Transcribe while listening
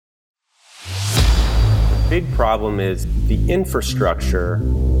big problem is the infrastructure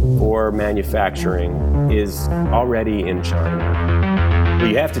for manufacturing is already in China. What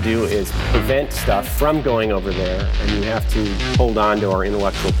you have to do is prevent stuff from going over there, and you have to hold on to our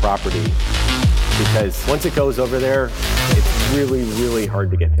intellectual property, because once it goes over there, it's really, really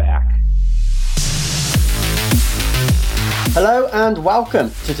hard to get back. Hello and welcome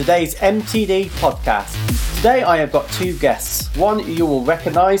to today's MTD podcast. Today I have got two guests. One you will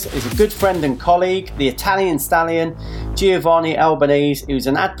recognise is a good friend and colleague, the Italian stallion, Giovanni Albanese, who's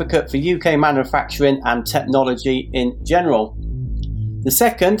an advocate for UK manufacturing and technology in general. The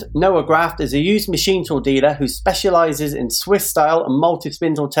second, Noah Graft, is a used machine tool dealer who specialises in Swiss style and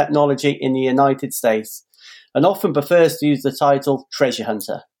multi-spindle technology in the United States, and often prefers to use the title treasure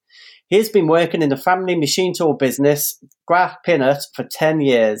hunter. He has been working in the family machine tool business, Graft Pinnert, for 10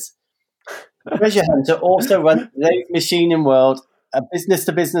 years. Treasure Hunter also runs Today's Machining World, a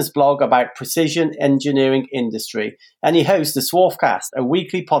business-to-business blog about precision engineering industry. And he hosts the Swarfcast, a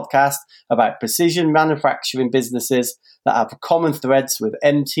weekly podcast about precision manufacturing businesses that have common threads with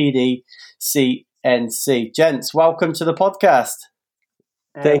MTD, CNC. Gents, welcome to the podcast.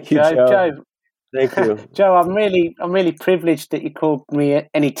 Thank you, Joe. Thank you. Joe, I'm really privileged that you called me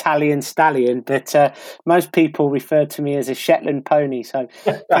an Italian stallion, but most people refer to me as a Shetland pony, so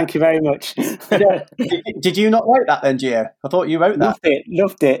thank you very much. Did you not write that then, Gio? I thought you wrote that.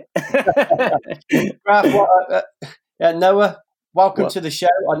 Loved it. Noah, welcome to the show.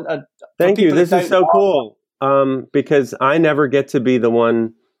 Thank you. This is so cool because I never get to be the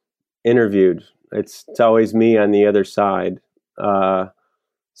one interviewed. It's always me on the other side.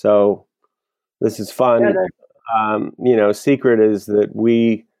 So this is fun. Secret is that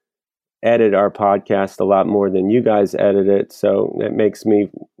we edit our podcast a lot more than you guys edit it. So it makes me,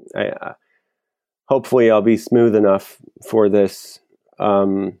 hopefully I'll be smooth enough for this.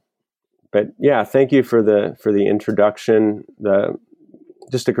 But yeah, thank you for the introduction.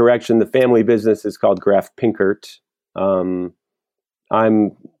 Just a correction, the family business is called Graft Pinkert. I'm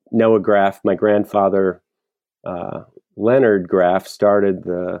Noah Graft. My grandfather, Leonard Graft, started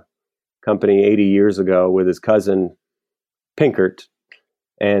the company 80 years ago with his cousin Pinkert,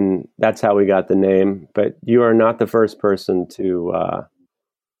 and that's how we got the name. But you are not the first person to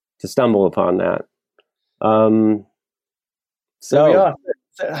stumble upon that. I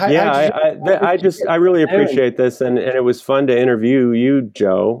really appreciate this, and it was fun to interview you,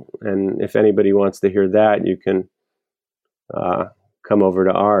 Joe. And if anybody wants to hear that, you can come over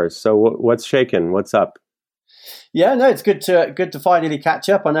to ours. So what's shaking? What's up? Yeah, no, it's good to finally catch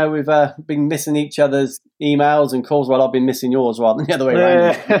up. I know we've been missing each other's emails and calls. Well, I've been missing yours rather than the other way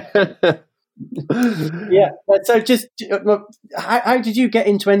around. Yeah. So, just how did you get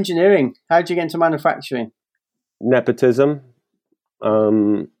into engineering? How did you get into manufacturing? Nepotism.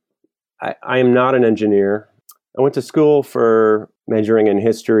 I am not an engineer. I went to school for majoring in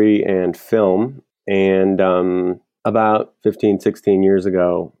history and film, and about 15, 16 years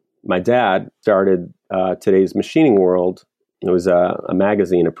ago, my dad started Today's Machining World. It was a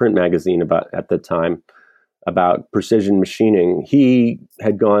magazine, a print magazine at the time, about precision machining. He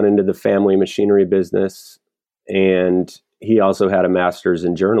had gone into the family machinery business, and he also had a master's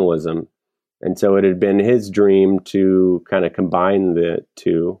in journalism. And so it had been his dream to kind of combine the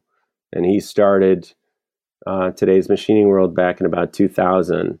two. And he started Today's Machining World back in about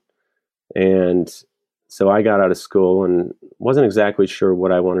 2000. And so I got out of school and wasn't exactly sure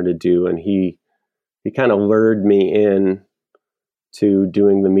what I wanted to do. And he kind of lured me in to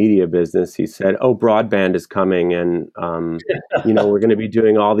doing the media business. He said, "Oh, broadband is coming, and we're going to be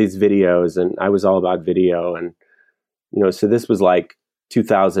doing all these videos." And I was all about video, and so this was like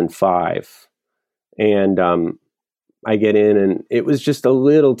 2005, and I get in, and it was just a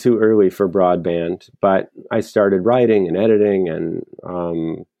little too early for broadband. But I started writing and editing, and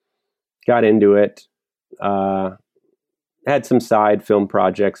got into it. Had some side film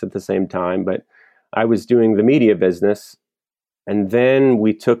projects at the same time, but I was doing the media business. And then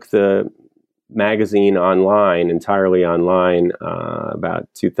we took the magazine entirely online, about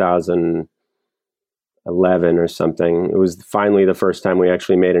 2011 or something. It was finally the first time we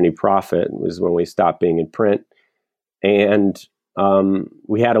actually made any profit. It was when we stopped being in print. And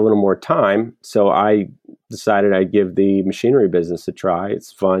we had a little more time, so I decided I'd give the machinery business a try.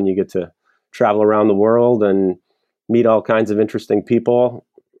 It's fun. You get to travel around the world and meet all kinds of interesting people,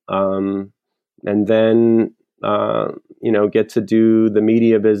 and then get to do the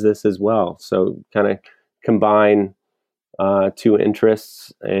media business as well. So kind of combine two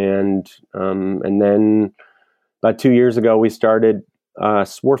interests, and then about 2 years ago we started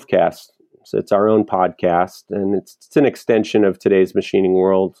Swarfcast. So it's our own podcast, and it's an extension of Today's Machining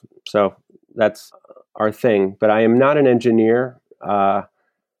World. So that's our thing. But I am not an engineer. I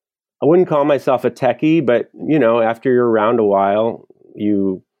wouldn't call myself a techie, but after you're around a while,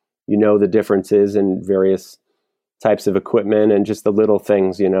 you know the differences in various types of equipment and just the little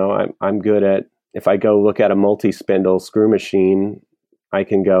things. I'm good at, if I go look at a multi-spindle screw machine, I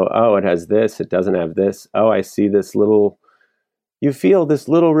can go, oh, it has this, it doesn't have this. Oh, I see this little. You feel this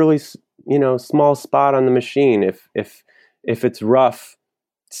little really small spot on the machine. If it's rough,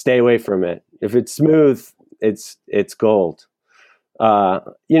 stay away from it. If it's smooth, it's gold.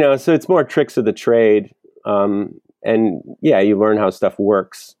 So it's more tricks of the trade. And yeah, you learn how stuff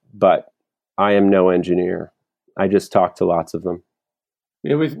works, but I am no engineer. I just talk to lots of them.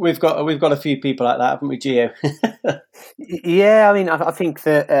 Yeah, we've got a few people like that, haven't we, Gio? Yeah, I mean, I think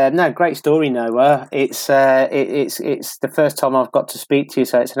that no, great story, Noah. It's the first time I've got to speak to you,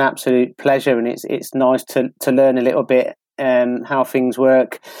 so it's an absolute pleasure, and it's nice to learn a little bit how things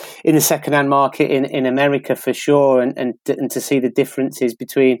work in the secondhand market in America for sure, and to see the differences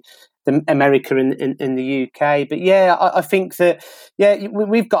between America and the UK. But yeah, I think that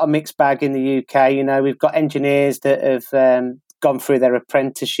we've got a mixed bag in the UK. We've got engineers that have gone through their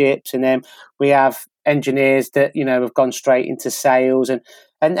apprenticeships, and then we have engineers that have gone straight into sales, and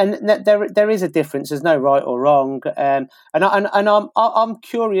there is a difference. There's no right or wrong, and I'm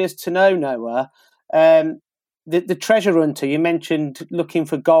curious to know, Noah, the treasure hunter you mentioned looking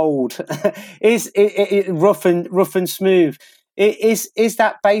for gold is it rough and smooth. Is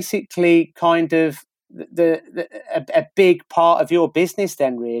that basically kind of a big part of your business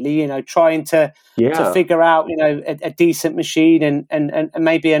then, really, trying to figure out a decent machine and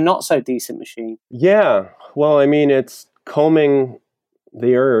maybe a not so decent machine? Yeah, well, I mean, it's combing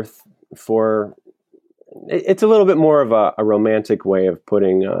the earth for, it's a little bit more of a romantic way of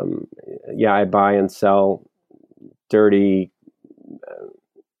putting, I buy and sell dirty,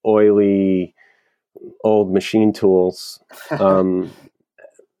 oily, old machine tools, and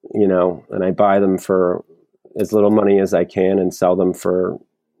I buy them for as little money as I can and sell them for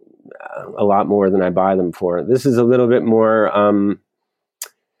a lot more than I buy them for. This is a little bit more,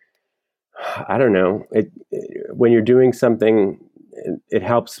 I don't know. When you're doing something, it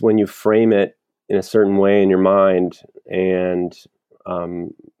helps when you frame it in a certain way in your mind, and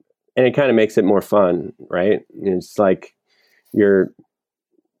it kind of makes it more fun, right? It's like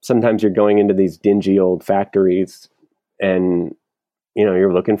sometimes you're going into these dingy old factories, and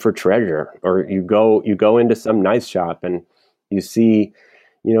you're looking for treasure, or you go into some nice shop and you see,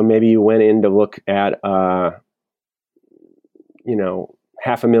 maybe you went in to look at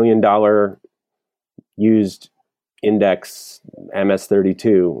 $500,000 used Index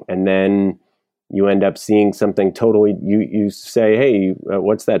MS-32, and then you end up seeing something totally, you say, hey,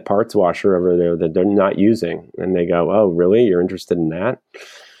 what's that parts washer over there that they're not using? And they go, oh, really? You're interested in that?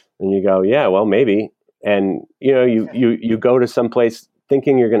 And you go, yeah, well, maybe. And, you go to some place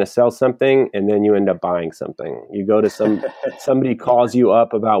thinking you're going to sell something, and then you end up buying something. You go to somebody calls you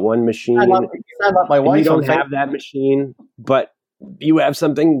up about one machine. You sound like my wife. You don't have that machine, but you have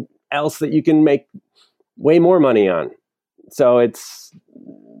something else that you can make way more money on. So it's,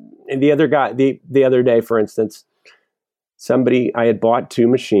 and the other day, for instance, I had bought two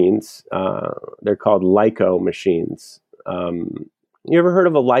machines. They're called Leico machines. You ever heard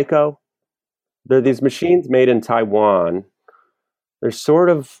of a Leico? They're these machines made in Taiwan. They're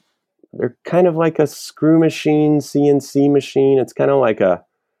kind of like a screw machine, CNC machine. It's kind of like a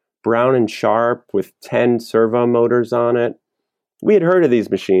Brown and Sharp with 10 servo motors on it. We had heard of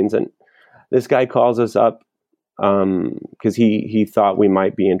these machines, and this guy calls us up because he thought we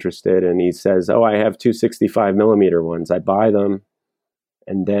might be interested, and he says, oh, I have two 65 millimeter ones. I buy them,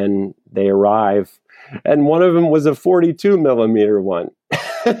 and then they arrive, and one of them was a 42 millimeter one.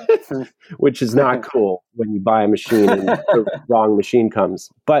 Which is not cool when you buy a machine and the wrong machine comes.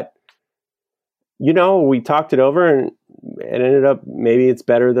 But, we talked it over, and it ended up, maybe it's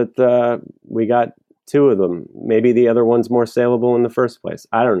better that we got two of them. Maybe the other one's more saleable in the first place.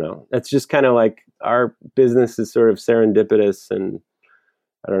 I don't know. That's just kind of like our business is sort of serendipitous, and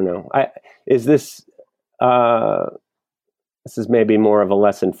I don't know. This is maybe more of a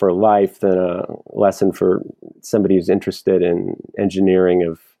lesson for life than a lesson for somebody who's interested in engineering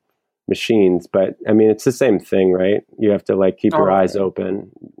of machines. But I mean, it's the same thing, right? You have to keep your eyes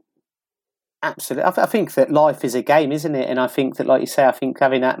open. Absolutely. I think that life is a game, isn't it? And I think that, like you say, I think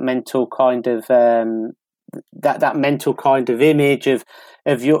having that mental kind of that mental kind of image of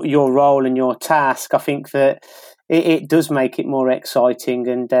your role and your task, I think that it does make it more exciting,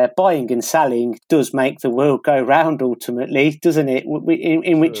 and buying and selling does make the world go round ultimately, doesn't it?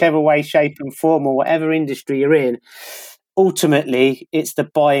 In whichever way, shape and form, or whatever industry you're in. ultimately, it's the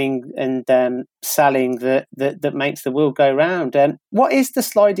buying and selling that makes the world go round. What is the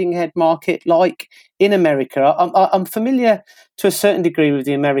sliding head market like in America? I'm familiar to a certain degree with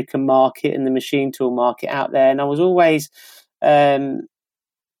the American market and the machine tool market out there, and I was always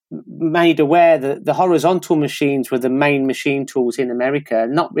made aware that the horizontal machines were the main machine tools in America.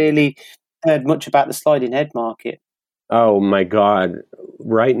 Not really heard much about the sliding head market. Oh my God.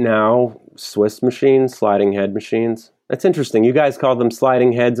 Right now, Swiss machines, sliding head machines. That's interesting. You guys call them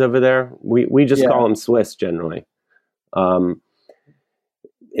sliding heads over there. We just call them Swiss generally.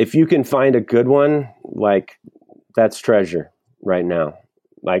 If you can find a good one, like that's treasure right now.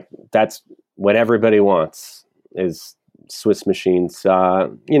 Like that's what everybody wants is Swiss machines.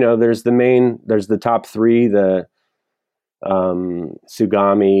 There's the top three, the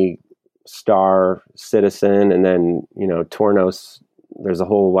Tsugami, Star, Citizen, and then, Tornos. There's a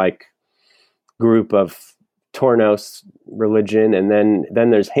whole like group of Tornos religion, and then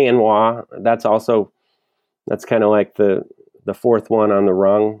there's Hanwha. That's kind of like the fourth one on the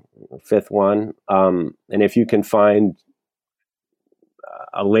rung, fifth one. And if you can find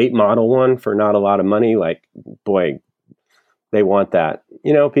a late model one for not a lot of money, like, boy, they want that.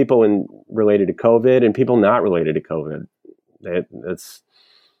 People related to COVID and people not related to COVID.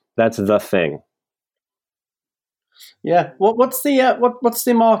 That's the thing. Yeah. What's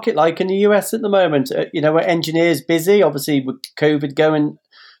the market like in the US at the moment? Are engineers busy? Obviously, with COVID going,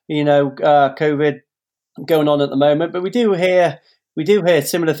 COVID going on at the moment. But we do hear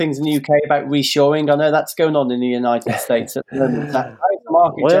similar things in the UK about reshoring. I know that's going on in the United States at the moment. How's the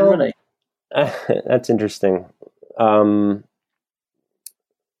market generally? That's interesting.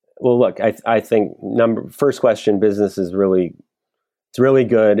 Well, look, I think first question, business is it's really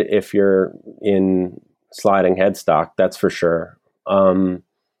good if you're in sliding headstock, that's for sure.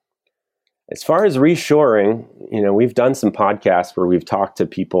 As far as reshoring, we've done some podcasts where we've talked to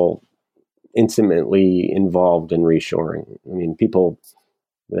people intimately involved in reshoring. I mean, people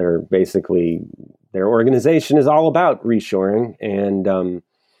that are basically, their organization is all about reshoring, and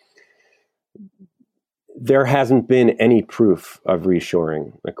there hasn't been any proof of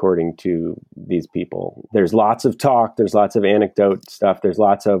reshoring, according to these people. There's lots of talk, there's lots of anecdote stuff, there's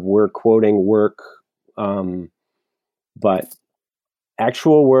lots of we're quoting work, but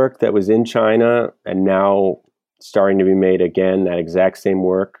actual work that was in China and now starting to be made again, that exact same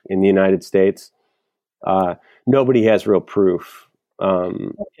work in the United States, nobody has real proof.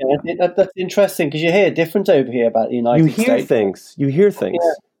 Okay, that's interesting because you hear different over here about the United States. You hear things,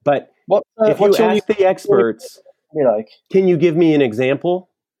 yeah. But if you ask the experts, can you give me an example?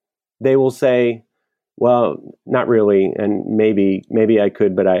 They will say, well, not really, and maybe I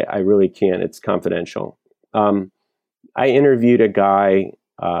could, but I really can't. It's confidential. I interviewed a guy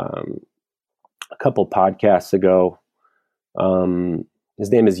a couple podcasts ago. His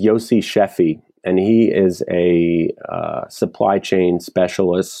name is Yossi Sheffi, and he is a supply chain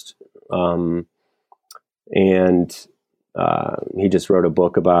specialist, and he just wrote a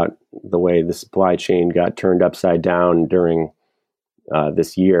book about the way the supply chain got turned upside down during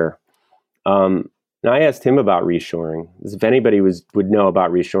this year. And I asked him about reshoring. If anybody would know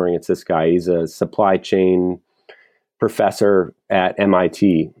about reshoring, it's this guy. He's a supply chain professor at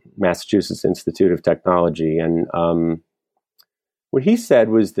MIT, Massachusetts Institute of Technology. And what he said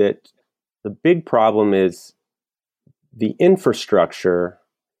was that the big problem is the infrastructure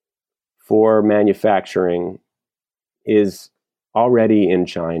for manufacturing is already in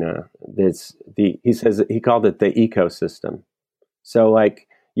China. He says he called it the ecosystem. So like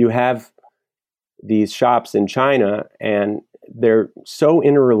you have these shops in China and they're so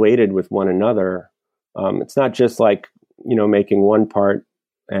interrelated with one another. It's not just like, making one part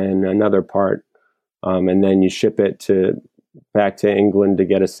and another part, and then you ship it back to England to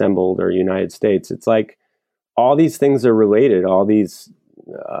get assembled, or United States. It's like all these things are related, all these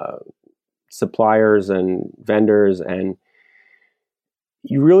suppliers and vendors, and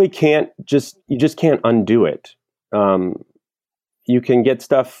you really you just can't undo it. You can get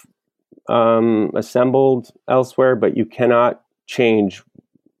stuff assembled elsewhere, but you cannot change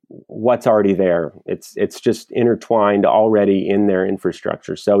what's already there. It's just intertwined already in their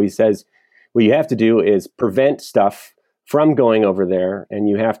infrastructure. So he says, what you have to do is prevent stuff from going over there, and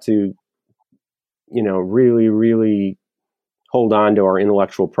you have to, really, really hold on to our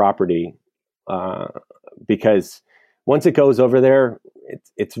intellectual property, because once it goes over there,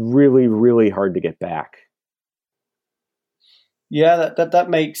 it's really, really hard to get back. Yeah, that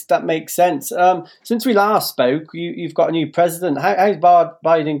makes sense. Since we last spoke, you've got a new president. How's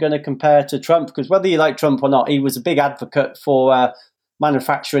Biden going to compare to Trump? Because whether you like Trump or not, he was a big advocate for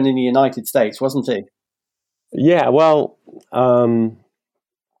manufacturing in the United States, wasn't he? Yeah, well,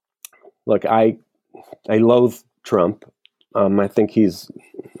 look, I loathe Trump. I think he's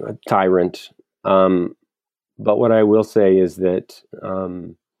a tyrant. But what I will say is that,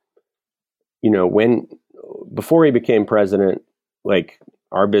 before he became president, like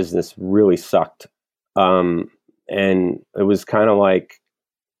our business really sucked. And it was kind of like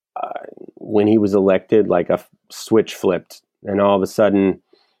when he was elected, like a switch flipped, and all of a sudden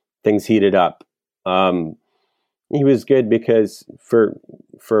things heated up. He was good because for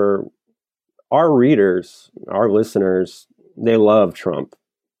our readers, our listeners, they love Trump.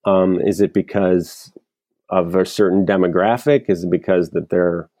 Is it because of a certain demographic? Is it because that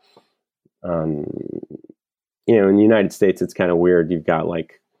they're, in the United States, it's kind of weird. You've got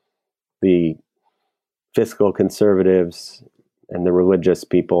like the fiscal conservatives and the religious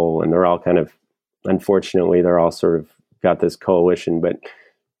people, and they're all kind of, unfortunately, they're all sort of got this coalition. But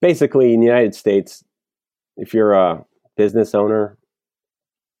basically, in the United States, if you're a business owner,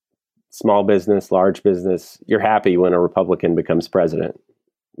 small business, large business, you're happy when a Republican becomes president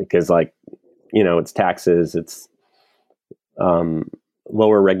because, like, it's taxes, it's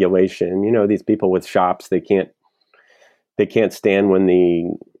lower regulation. These people with shops, they can't stand when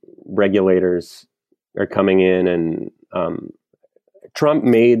the regulators are coming in, and Trump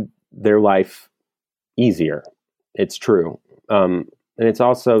made their life easier. It's true. And it's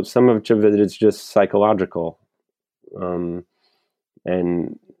also, some of it is just psychological. And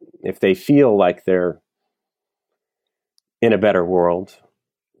if they feel like they're in a better world,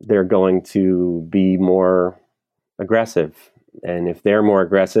 they're going to be more aggressive. And if they're more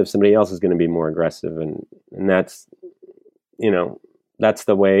aggressive, somebody else is going to be more aggressive. And that's, that's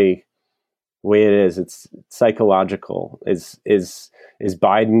the way it is. It's psychological. Is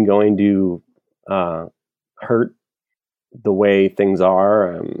Biden going to hurt the way things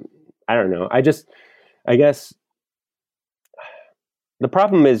are? I don't know. I guess the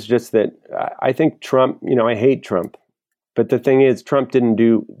problem is just that I think Trump, I hate Trump, but the thing is,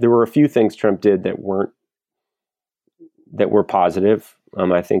 there were a few things Trump did that were positive.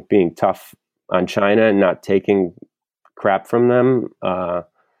 I think being tough on China and not taking crap from them,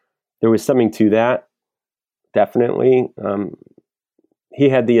 there was something to that. Definitely. He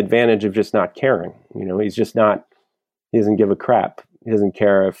had the advantage of just not caring. He doesn't give a crap. He doesn't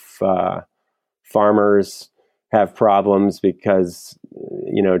care if farmers have problems because,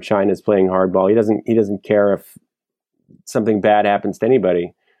 China's playing hardball. He doesn't care if something bad happens to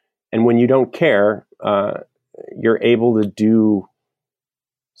anybody. And when you don't care, you're able to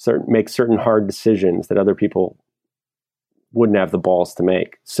make certain hard decisions that other people wouldn't have the balls to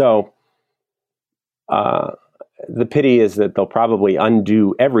make. So the pity is that they'll probably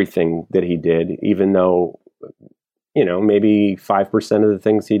undo everything that he did, even though, maybe 5% of the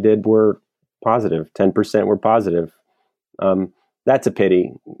things he did were positive, 10% were positive. That's a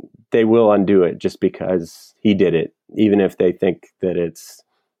pity. They will undo it just because he did it, even if they think that it's,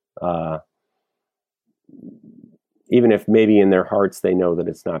 even if maybe in their hearts they know that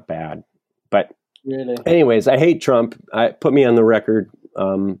it's not bad. But really, anyways, I hate Trump. Put me on the record.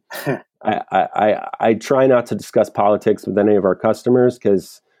 I try not to discuss politics with any of our customers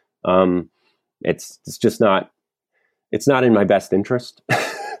because it's just not. It's not in my best interest.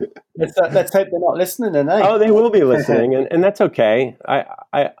 Let's hope they're not listening, then. Oh, they will be listening, and that's okay.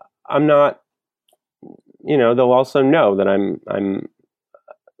 I'm not. They'll also know that I'm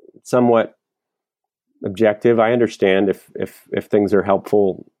somewhat objective. I understand if things are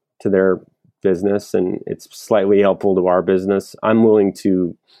helpful to their business and it's slightly helpful to our business, I'm willing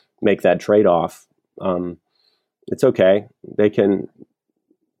to make that trade-off. It's okay. They can.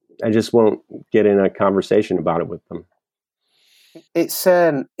 I just won't get in a conversation about it with them. It's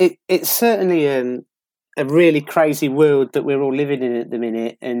certainly a really crazy world that we're all living in at the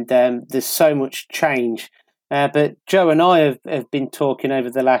minute, and there's so much change. But Joe and I have been talking over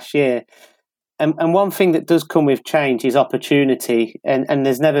the last year, and one thing that does come with change is opportunity, and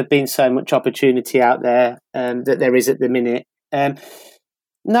there's never been so much opportunity out there that there is at the minute.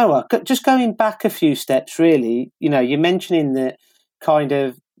 Noah, just going back a few steps, really, you're mentioning that kind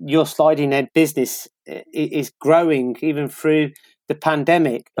of your sliding head business is growing even through the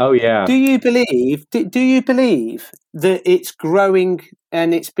pandemic. Oh yeah. Do you believe that it's growing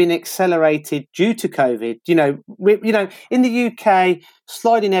and it's been accelerated due to COVID? In the UK,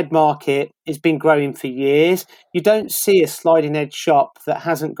 sliding head market has been growing for years. You don't see a sliding head shop that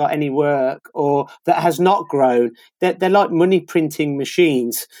hasn't got any work or that has not grown. They're like money printing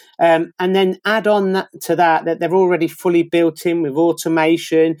machines. And then add on to that they're already fully built in with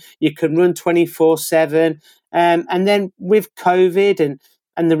automation. You can run 24/7. And then with COVID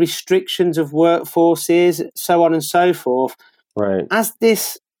and and the restrictions of workforces, so on and so forth. Right. Has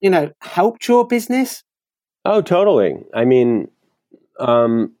this, helped your business? Oh, totally. I mean,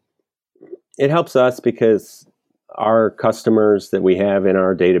 it helps us because our customers that we have in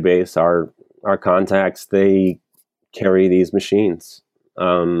our database, our contacts, they carry these machines.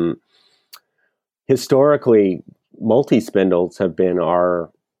 Historically, multi-spindles have been our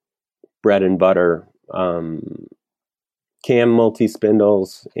bread and butter. CAM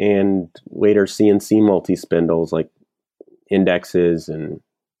multi-spindles and later CNC multi-spindles like indexes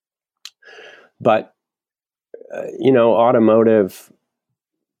but automotive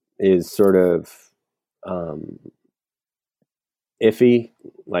is sort of iffy,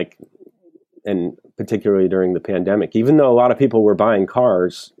 and particularly during the pandemic, even though a lot of people were buying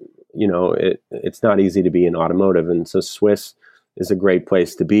cars, it's not easy to be in automotive. And so Swiss is a great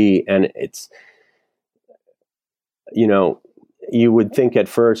place to be. And it's, you would think at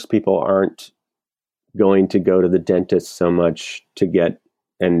first people aren't going to go to the dentist so much to get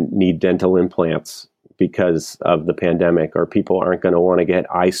and need dental implants because of the pandemic, or people aren't going to want to get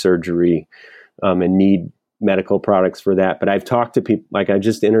eye surgery and need medical products for that. But I've talked to people, like I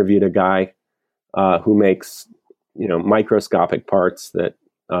just interviewed a guy who makes, microscopic parts that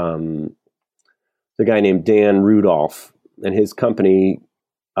the guy named Dan Rudolph, and his company,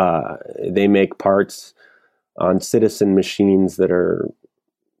 they make parts on Citizen machines that are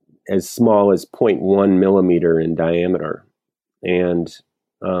as small as 0.1 millimeter in diameter. And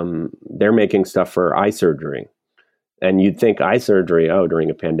they're making stuff for eye surgery. And you'd think eye surgery, during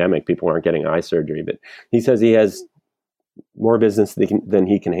a pandemic, people aren't getting eye surgery. But he says he has more business than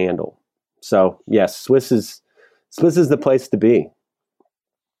he can handle. So, yes, Swiss is the place to be.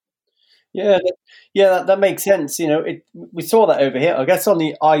 Yeah, that makes sense. We saw that over here. I guess on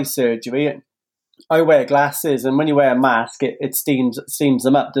the eye surgery, I wear glasses, and when you wear a mask, it steams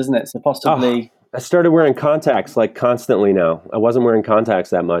them up, doesn't it? So possibly. I started wearing contacts constantly now. I wasn't wearing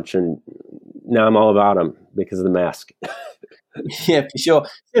contacts that much, and now I'm all about them because of the mask. Yeah, for sure.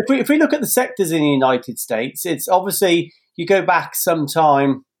 If we look at the sectors in the United States, it's obviously, you go back some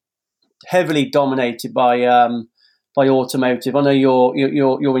time, heavily dominated by automotive. I know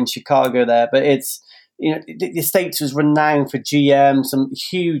you're in Chicago there, but it's the States was renowned for GM, some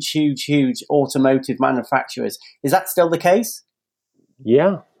huge automotive manufacturers. Is that still the case?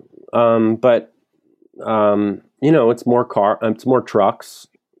 Yeah, but it's more trucks,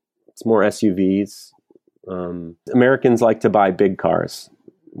 it's more SUVs. Americans like to buy big cars.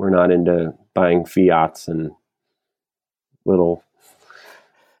 We're not into buying Fiats and little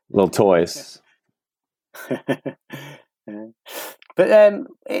toys. But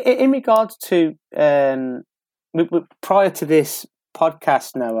in regards to prior to this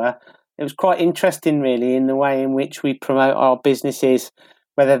podcast, Noah, it was quite interesting, really, in the way in which we promote our businesses,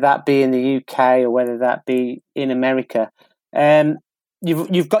 whether that be in the UK or whether that be in America.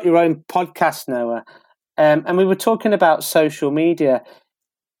 You've got your own podcast, Noah, and we were talking about social media.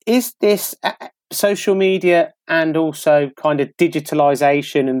 Is this social media and also kind of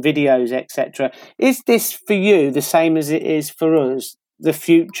digitalization and videos, etc.? Is this for you the same as it is for us, the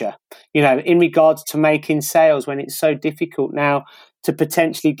future? In regards to making sales when it's so difficult now to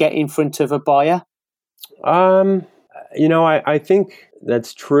potentially get in front of a buyer? I think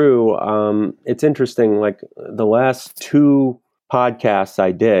that's true. It's interesting. Like the last two podcasts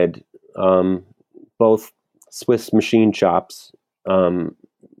I did, both Swiss machine shops,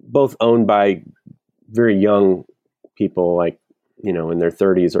 both owned by very young people, like, in their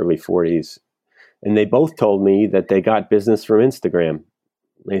 30s, early 40s. And they both told me that they got business from Instagram.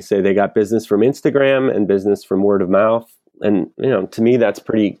 They say they got business from Instagram and business from word of mouth. And, to me, that's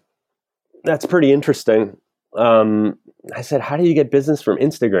pretty interesting. I said, how do you get business from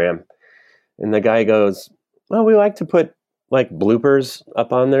Instagram? And the guy goes, well, we like to put like bloopers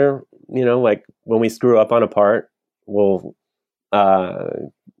up on there, like when we screw up on a part, we'll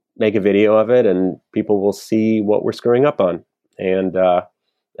make a video of it and people will see what we're screwing up on. And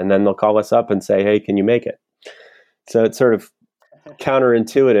then they'll call us up and say, hey, can you make it? So it's sort of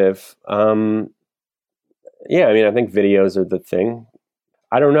counterintuitive. I think videos are the thing.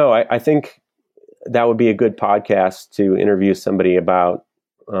 I don't know. I think that would be a good podcast to interview somebody about,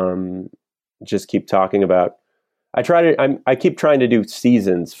 just keep talking about. I keep trying to do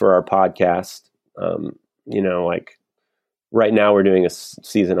seasons for our podcast. Like right now we're doing a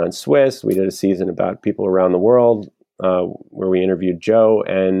season on Swiss. We did a season about people around the world, where we interviewed Joe.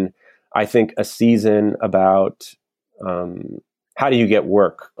 And I think a season about, how do you get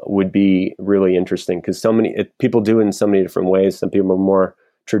work would be really interesting, because so many people do it in so many different ways. Some people are more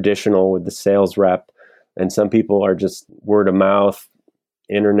traditional with the sales rep, and some people are just word of mouth.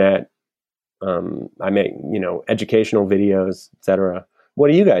 internet. I make, educational videos, etc. What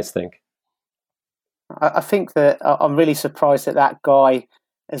do you guys think? I think that I'm really surprised that guy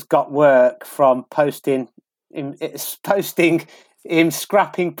has got work from posting him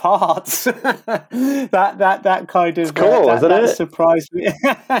scrapping parts. that kind of it's cool, isn't that it? surprised me.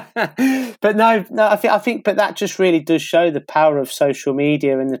 But no, I think, but that just really does show the power of social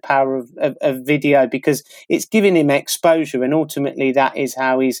media and the power of video, because it's giving him exposure, and ultimately that is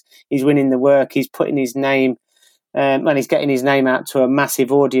how he's winning the work. He's putting his name. And he's getting his name out to a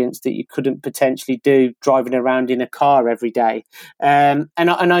massive audience that you couldn't potentially do driving around in a car every day. And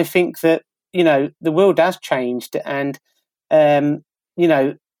I think that, the world has changed, and,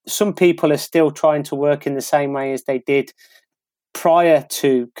 some people are still trying to work in the same way as they did prior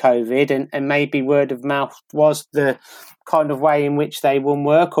to COVID, and maybe word of mouth was the kind of way in which they won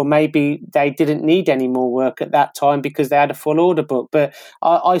work, or maybe they didn't need any more work at that time because they had a full order book. But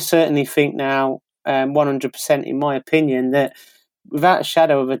I certainly think now, 100% in my opinion, that without a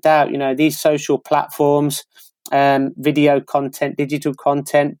shadow of a doubt, these social platforms, video content, digital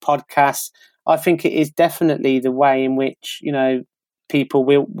content, podcasts, I think it is definitely the way in which, people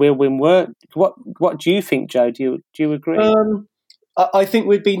will win work. What do you think, Joe? Do you agree? I think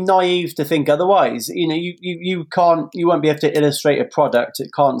we'd be naive to think otherwise. You won't be able to illustrate a product it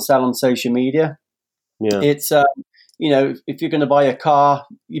can't sell on social media. Yeah. It's if you're going to buy a car,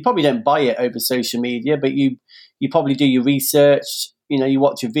 you probably don't buy it over social media, but you probably do your research. You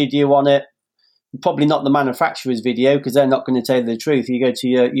watch a video on it. Probably not the manufacturer's video, because they're not going to tell you the truth. You go to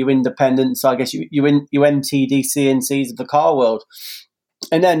your independents, I guess your MTD CNCs of the car world,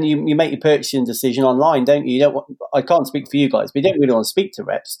 and then you make your purchasing decision online, don't you? I can't speak for you guys, but you don't really want to speak to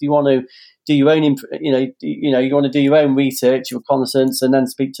reps. You want to do your own, you want to do your own research, your reconnaissance, and then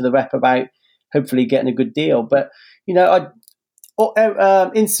speak to the rep about hopefully getting a good deal. But Instagram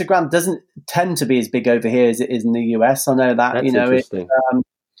doesn't tend to be as big over here as it is in the US. I know that. That's interesting.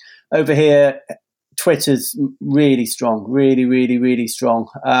 Over here, Twitter's really strong, really, really, really strong.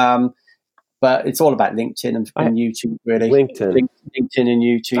 But it's all about LinkedIn and YouTube, really. LinkedIn and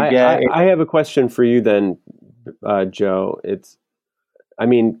YouTube. I have a question for you then, Joe.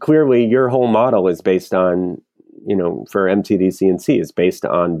 Clearly your whole model is based on, for MTD CNC is based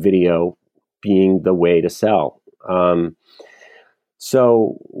on video being the way to sell.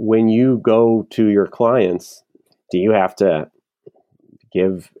 So when you go to your clients, do you have to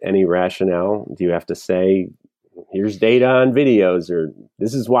give any rationale? Do you have to say, here's data on videos, or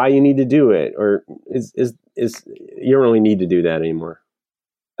this is why you need to do it? Or is you don't really need to do that anymore?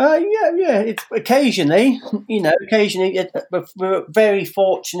 Yeah. It's occasionally, we're very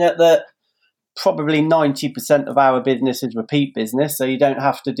fortunate that probably 90% of our business is repeat business, so you don't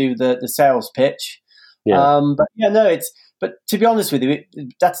have to do the sales pitch. Yeah. But to be honest with you,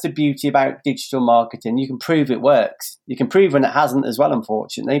 that's the beauty about digital marketing. You can prove it works. You can prove when it hasn't as well,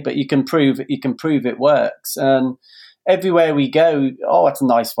 unfortunately, but you can prove it works. And everywhere we go, oh, that's a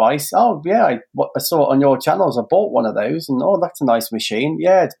nice vice. Oh, yeah, I saw it on your channels. I bought one of those, and oh, that's a nice machine.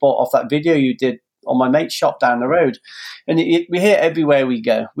 Yeah, it's bought off that video you did on my mate's shop down the road. And we hear everywhere we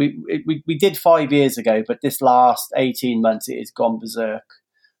go. We did 5 years ago, but this last 18 months it has gone berserk.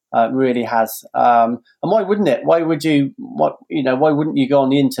 It really has. And why wouldn't it? Why wouldn't you go on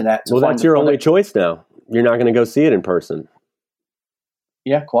the internet to find that's your only choice now. You're not going to go see it in person.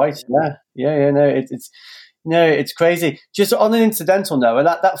 Yeah, quite. Yeah. No, it's crazy. Just on an incidental note,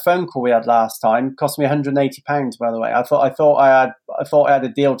 that phone call we had last time cost me £180. By the way, I thought I had a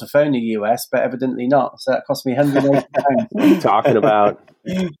deal to phone the US, but evidently not. So that cost me £180. What are you talking about?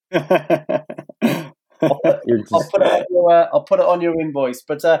 I'll put it on your invoice.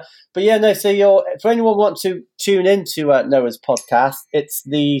 But yeah, no. So for anyone want to tune into Noah's podcast, it's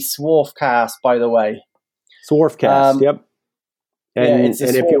the Swarfcast, by the way. Swarfcast. Yep. And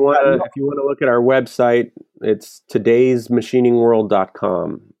if you want to look at our website, it's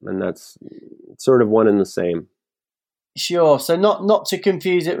todaysmachiningworld.com, and that's sort of one and the same. Sure. So not to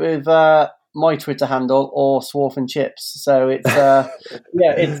confuse it with my Twitter handle or Swarf and Chips. So it's it's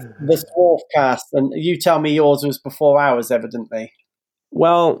the Swarfcast, and you tell me yours was before ours, evidently.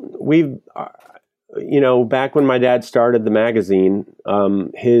 Well, we've back when my dad started the magazine,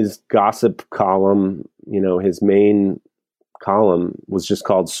 his gossip column, his main column was just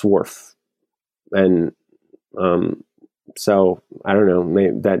called Swarf, and so I don't know,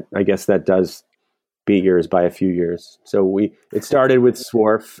 I guess that does beat yours by a few years. So it started with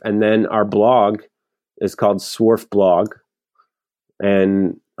Swarf, and then our blog is called Swarf Blog,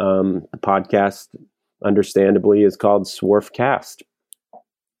 and the podcast, understandably, is called Swarfcast.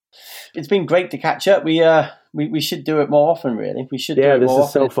 It's been great to catch up. We we should do it more often. Really, we should. Yeah, do it this more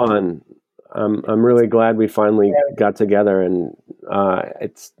is so fun. I'm really glad we finally got together, and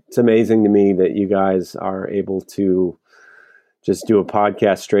it's amazing to me that you guys are able to just do a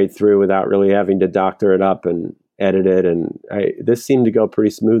podcast straight through without really having to doctor it up and edit it. And this seemed to go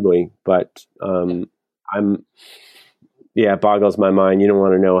pretty smoothly, but it boggles my mind. You don't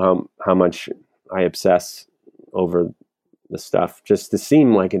want to know how much I obsess over the stuff, just to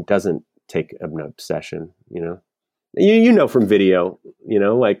seem like it doesn't take an obsession, you know, from video,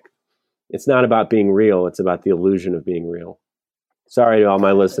 like it's not about being real. It's about the illusion of being real. Sorry to all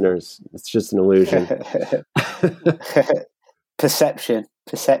my listeners. It's just an illusion. Perception.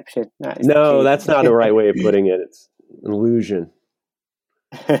 No, that's not the right way of putting it. It's an illusion.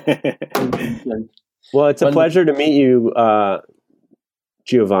 Well, it's a pleasure to meet you,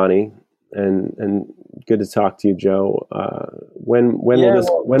 Giovanni, and good to talk to you, Joe. When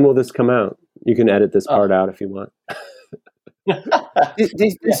will this come out? You can edit this part out if you want.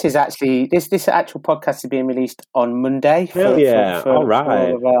 This is actually this actual podcast is being released on Monday. For all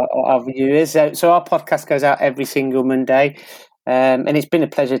right. For our viewers. So our podcast goes out every single Monday. And it's been a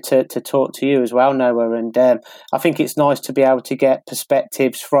pleasure to talk to you as well, Noah. And I think it's nice to be able to get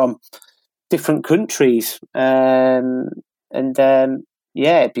perspectives from different countries. It'd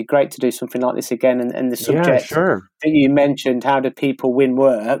be great to do something like this again. And the subject that you mentioned, how do people win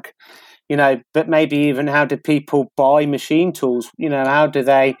work? But maybe even how do people buy machine tools? How do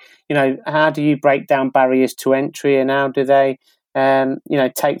they, how do you break down barriers to entry, and how do they,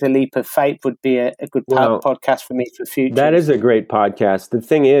 take the leap of faith would be a good podcast for me for the future. That is a great podcast. The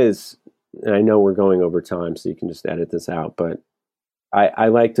thing is, and I know we're going over time, so you can just edit this out, but I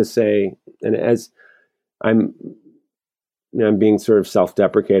like to say, and as I'm being sort of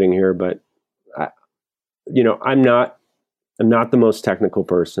self-deprecating here, but I'm not the most technical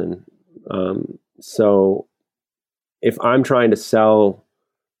person. So if I'm trying to sell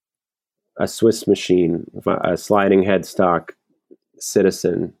a Swiss machine, a sliding headstock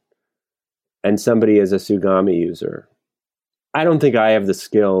Citizen, and somebody is a Tsugami user, I don't think I have the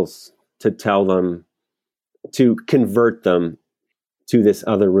skills to tell them, to convert them to this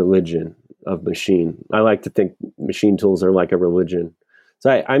other religion of machine. I like to think machine tools are like a religion.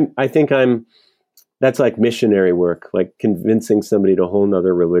 So I think that's like missionary work, like convincing somebody to a whole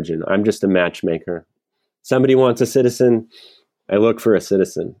nother religion. I'm just a matchmaker. Somebody wants a Citizen, I look for a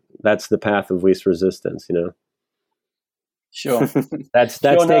Citizen. That's the path of least resistance, Sure. That's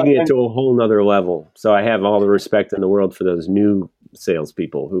taking it to a whole nother level. So I have all the respect in the world for those new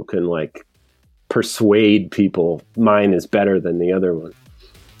salespeople who can persuade people mine is better than the other one.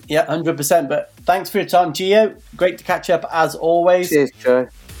 Yeah, 100%. But thanks for your time, Gio. Great to catch up as always. Cheers, Joe.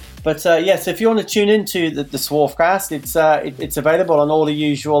 But so if you want to tune into the Swarfcast, it's available on all the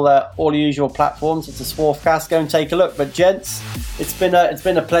usual platforms. It's a Swarfcast. Go and take a look. But gents, it's been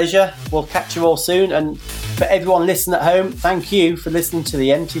a pleasure. We'll catch you all soon. And for everyone listening at home, thank you for listening to the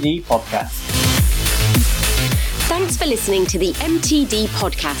MTD podcast. Thanks for listening to the MTD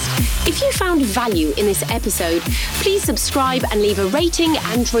podcast. If you found value in this episode, please subscribe and leave a rating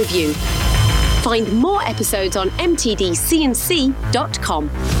and review. Find more episodes on mtdcnc.com.